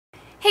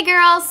Hey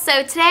girls,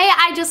 so today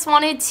I just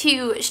wanted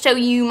to show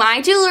you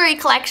my jewelry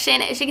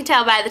collection, as you can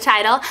tell by the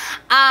title.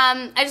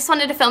 I just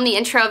wanted to film the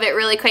intro of it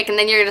really quick and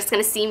then you're just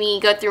going to see me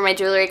go through my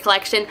jewelry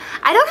collection.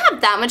 I don't have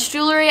that much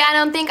jewelry, I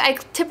don't think. I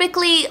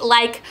typically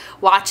like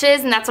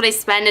watches and that's what I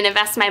spend and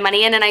invest my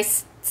money in, and I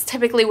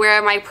typically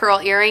wear my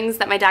pearl earrings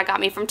that my dad got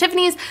me from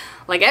Tiffany's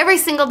like every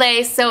single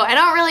day, so I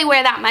don't really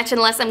wear that much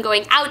unless I'm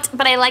going out,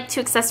 but I like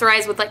to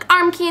accessorize with like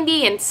arm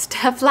candy and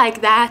stuff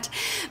like that.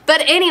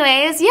 But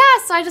anyways, yeah,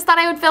 so I just thought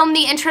I would film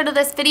the intro to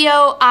this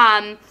video.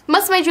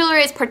 Most of my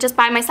jewelry is purchased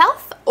by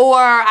myself, or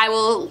I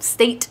will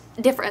state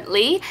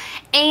differently,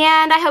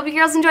 and I hope you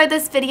girls enjoyed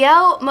this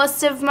video.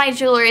 Most of my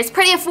jewelry is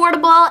pretty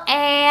affordable,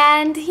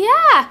 and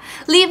yeah,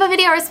 leave a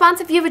video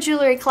response if you have a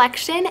jewelry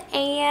collection,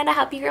 and I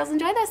hope you girls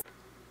enjoy this.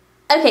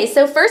 Okay,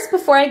 so first,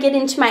 before I get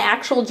into my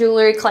actual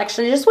jewelry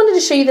collection, I just wanted to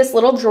show you this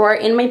little drawer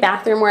in my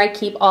bathroom where I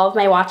keep all of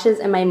my watches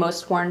and my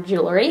most worn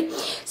jewelry.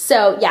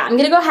 So yeah, I'm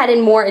going to go ahead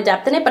and more in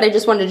depth in it, but I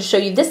just wanted to show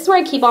you this is where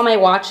I keep all my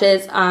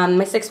watches,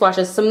 my 6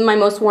 watches, some of my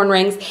most worn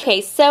rings. Okay,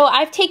 so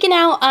I've taken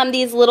out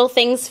these little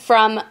things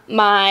from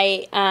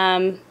my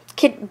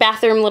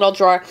bathroom little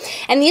drawer,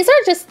 and these are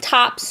just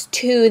tops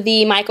to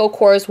the Michael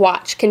Kors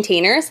watch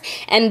containers,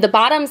 and the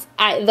bottoms,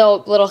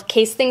 the little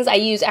case things, I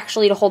use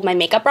actually to hold my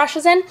makeup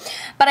brushes in.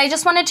 But I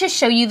just wanted to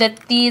show you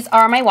that these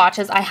are my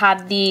watches. I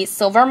have the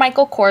silver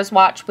Michael Kors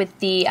watch with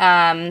the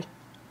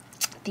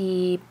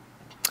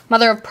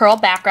mother of pearl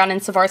background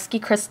and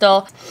Swarovski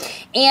crystal,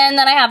 and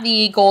then I have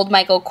the gold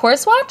Michael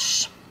Kors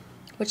watch,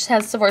 which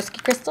has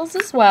Swarovski crystals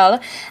as well.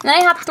 And then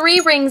I have 3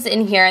 rings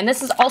in here, and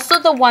this is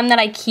also the one that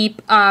I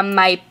keep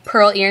my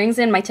pearl earrings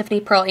in, my Tiffany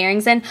pearl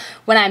earrings in,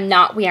 when I'm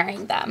not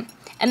wearing them.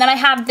 And then I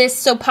have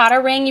this Zapata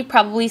ring you've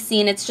probably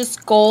seen. It's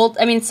just gold,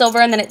 I mean silver,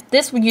 and then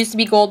this used to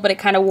be gold, but it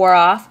kind of wore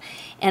off,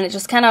 and it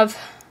just kind of,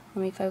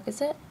 let me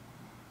focus it,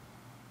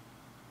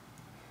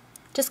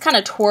 just kind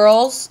of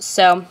twirls.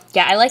 So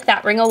yeah, I like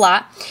that ring a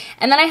lot.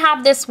 And then I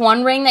have this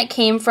one ring that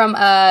came from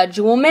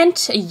Jewel Mint,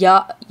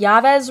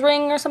 Yavez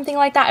ring or something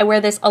like that. I wear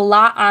this a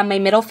lot on my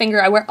middle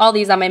finger. I wear all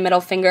these on my middle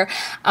finger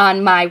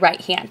on my right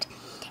hand.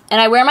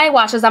 And I wear my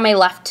watches on my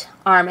left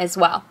arm as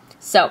well.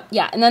 So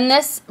yeah, and then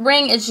this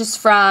ring is just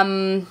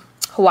from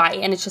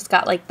Hawaii, and it's just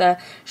got like the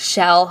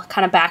shell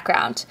kind of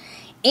background.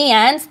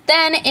 And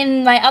then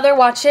in my other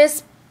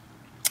watches,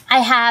 I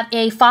have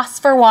a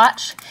phosphor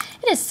watch.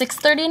 It is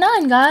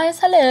 $6.39, guys.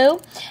 Hello.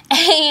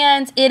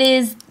 And it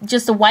is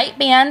just a white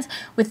band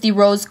with the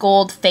rose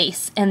gold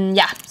face. And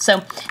yeah,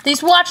 so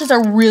these watches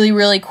are really,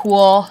 really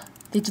cool.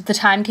 The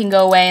time can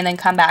go away and then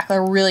come back.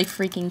 They're really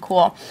freaking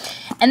cool.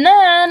 And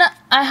then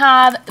I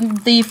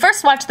have the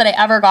first watch that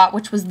I ever got,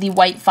 which was the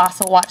white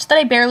fossil watch that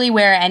I barely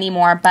wear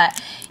anymore.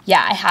 But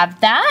yeah, I have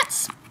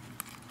that.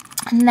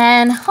 And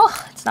then,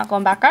 oh, it's not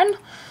going back on.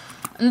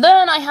 And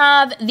then I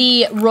have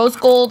the rose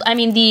gold,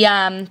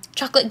 the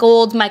chocolate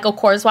gold Michael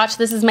Kors watch.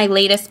 This is my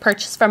latest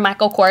purchase from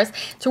Michael Kors.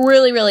 It's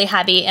really, really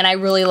heavy, and I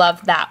really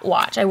love that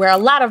watch. I wear a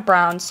lot of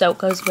brown, so it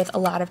goes with a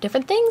lot of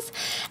different things.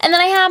 And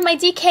then I have my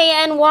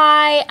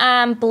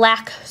DKNY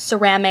black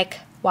ceramic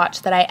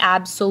watch that I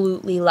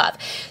absolutely love.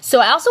 So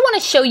I also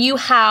want to show you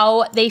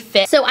how they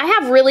fit. So I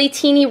have really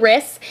teeny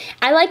wrists.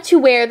 I like to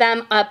wear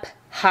them up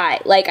high.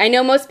 Like, I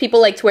know most people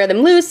like to wear them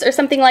loose or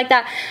something like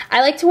that.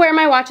 I like to wear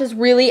my watches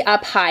really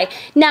up high.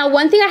 Now,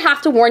 one thing I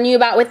have to warn you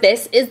about with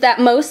this is that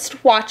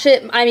most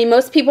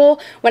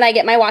people, when I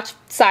get my watch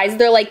size,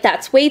 they're like,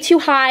 that's way too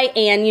high,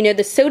 and you know,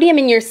 the sodium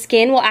in your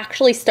skin will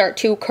actually start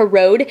to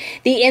corrode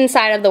the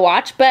inside of the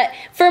watch. But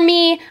for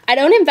me, I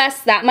don't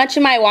invest that much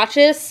in my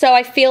watches, so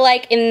I feel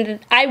like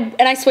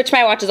I switch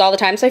my watches all the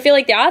time, so I feel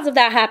like the odds of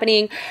that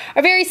happening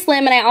are very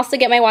slim, and I also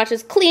get my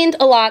watches cleaned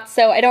a lot,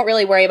 so I don't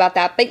really worry about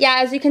that. But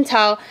yeah, as you can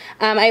tell,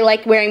 I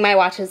like wearing my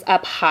watches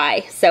up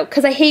high, so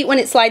because I hate when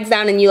it slides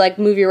down and you like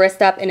move your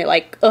wrist up and it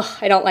like, ugh,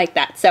 I don't like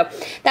that. So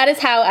that is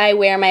how I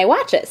wear my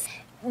watches.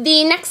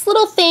 The next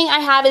little thing I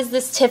have is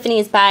this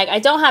Tiffany's bag. I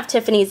don't have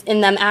Tiffany's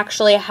in them,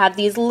 actually. I have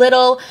these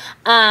little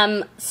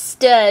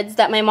studs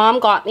that my mom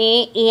got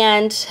me,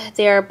 and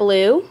they're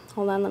blue.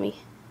 Hold on,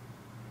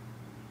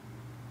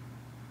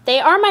 They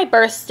are my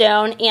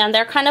birthstone, and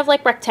they're kind of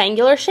like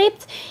rectangular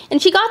shaped.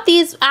 And she got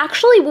these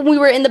actually when we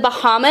were in the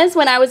Bahamas,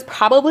 when I was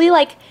probably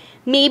like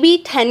maybe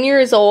 10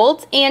 years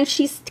old, and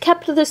she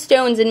kept the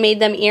stones and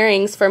made them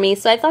earrings for me,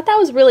 so I thought that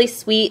was really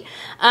sweet.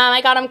 I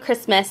got them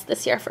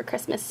this year for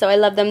Christmas, so I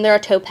love them. They're a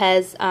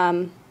topaz,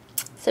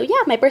 so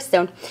yeah, my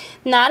birthstone.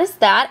 And that is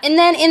that. And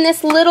then in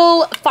this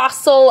little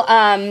fossil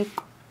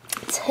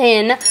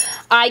tin,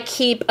 I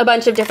keep a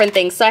bunch of different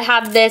things. So I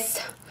have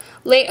this,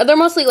 they're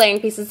mostly layering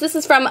pieces. This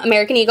is from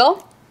American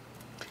Eagle.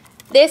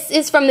 This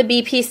is from the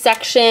BP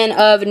section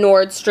of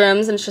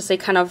Nordstrom's, and it's just a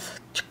kind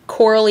of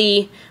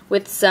corally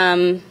with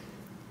some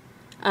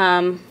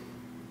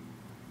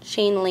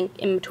chain link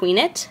in between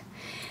it.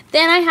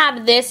 Then I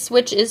have this,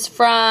 which is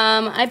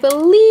from, I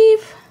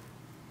believe,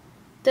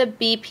 the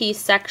BP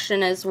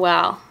section as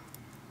well.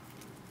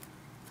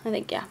 I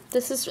think, yeah.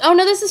 This is, oh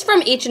no, this is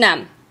from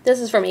H&M. This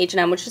is from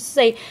H&M, which is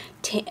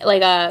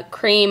like a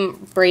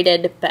cream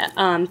braided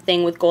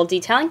thing with gold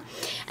detailing.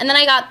 And then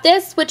I got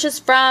this, which is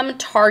from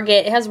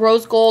Target. It has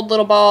rose gold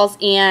little balls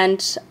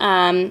and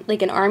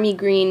like an army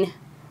green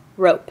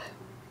rope.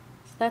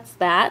 So that's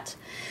that.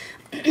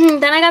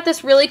 Then I got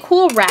this really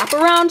cool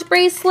wraparound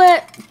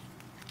bracelet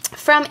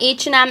from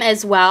H&M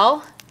as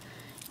well.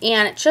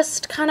 And it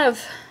just kind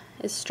of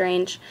is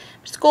strange.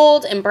 It's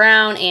gold and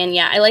brown, and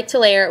yeah, I like to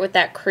layer it with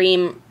that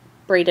cream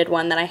braided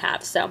one that I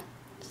have. So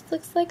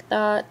looks like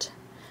that.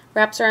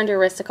 Wraps around your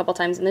wrist a couple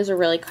times, and those are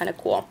really kind of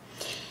cool.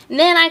 And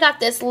then I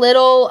got this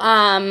little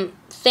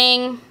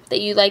thing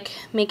that you like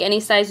make any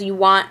size you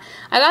want.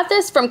 I got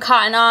this from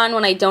Cotton On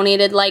when I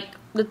donated like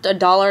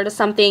 $1 to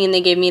something, and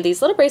they gave me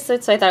these little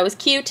bracelets, so I thought it was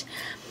cute.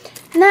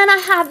 And then I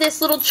have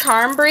this little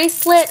charm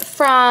bracelet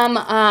from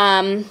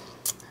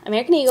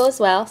American Eagle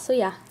as well. So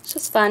yeah, it's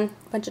just fun.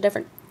 A bunch of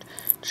different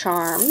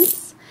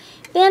charms.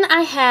 Then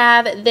I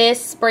have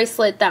this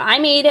bracelet that I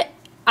made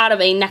out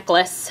of a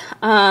necklace.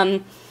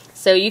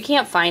 So you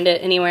can't find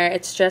it anywhere.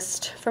 It's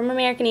just from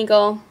American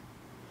Eagle.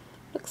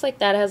 Looks like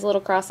that. It has a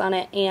little cross on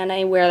it, and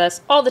I wear this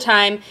all the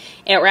time.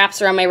 It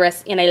wraps around my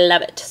wrist, and I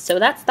love it. So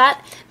that's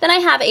that. Then I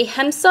have a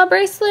Hemsa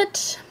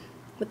bracelet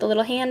with a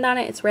little hand on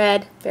it. It's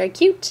red. Very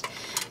cute.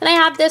 Then I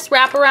have this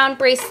wraparound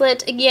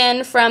bracelet,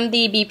 again, from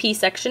the BP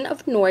section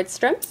of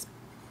Nordstrom's.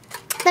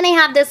 Then I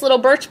have this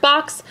little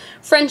Birchbox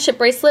friendship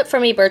bracelet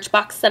from a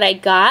Birchbox that I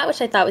got,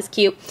 which I thought was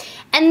cute.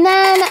 And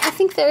then I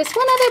think there's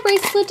one other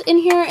bracelet in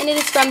here, and it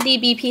is from the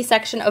BP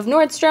section of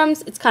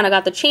Nordstrom's. It's kind of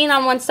got the chain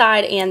on one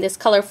side and this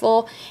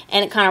colorful,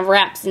 and it kind of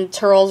wraps and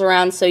twirls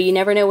around, so you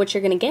never know what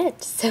you're going to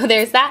get. So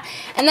there's that.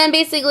 And then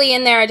basically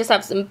in there I just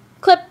have some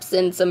clips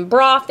and some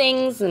bra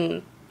things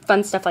and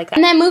fun stuff like that.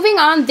 And then moving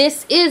on,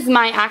 this is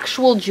my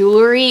actual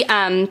jewelry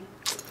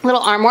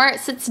little armoire.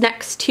 It sits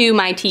next to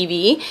my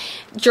TV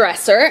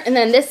dresser, and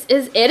then this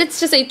is it. It's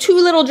just a 2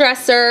 little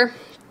dresser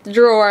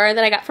drawer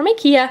that I got from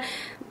IKEA.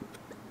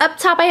 Up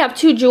top I have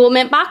 2 Jewel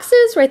Mint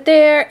boxes right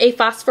there, a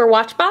phosphor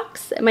watch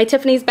box, my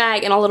Tiffany's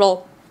bag, and a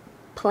little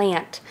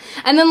plant.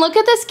 And then look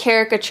at this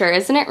caricature.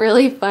 Isn't it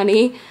really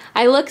funny?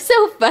 I look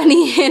so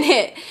funny in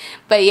it.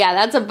 But yeah,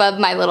 that's above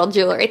my little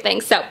jewelry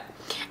thing. So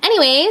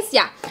anyways,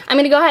 yeah, I'm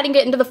gonna go ahead and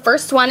get into the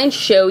first one and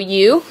show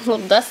you. A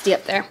little dusty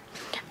up there.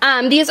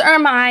 These are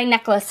my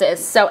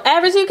necklaces. So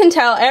as you can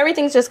tell,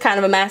 everything's just kind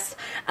of a mess.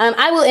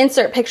 I will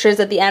insert pictures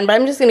at the end, but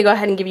I'm just going to go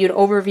ahead and give you an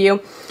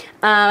overview.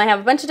 I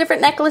have a bunch of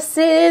different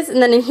necklaces,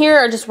 and then in here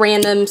are just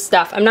random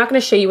stuff. I'm not going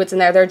to show you what's in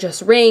there. They're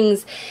just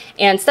rings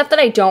and stuff that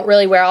I don't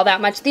really wear all that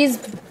much. These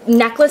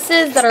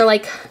necklaces that are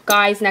like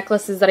guys'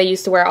 necklaces that I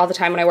used to wear all the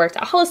time when I worked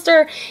at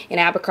Hollister and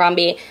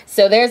Abercrombie.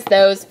 So there's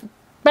those.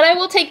 But I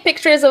will take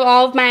pictures of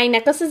all of my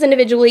necklaces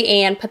individually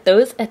and put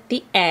those at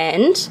the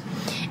end.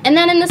 And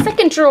then in the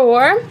second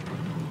drawer,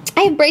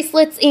 I have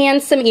bracelets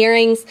and some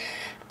earrings.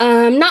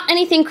 Not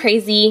anything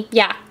crazy.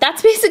 Yeah,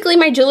 that's basically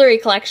my jewelry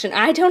collection.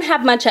 I don't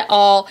have much at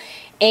all.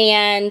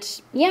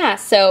 And yeah,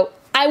 so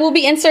I will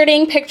be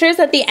inserting pictures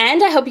at the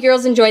end. I hope you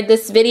girls enjoyed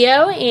this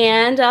video,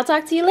 and I'll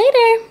talk to you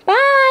later.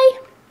 Bye!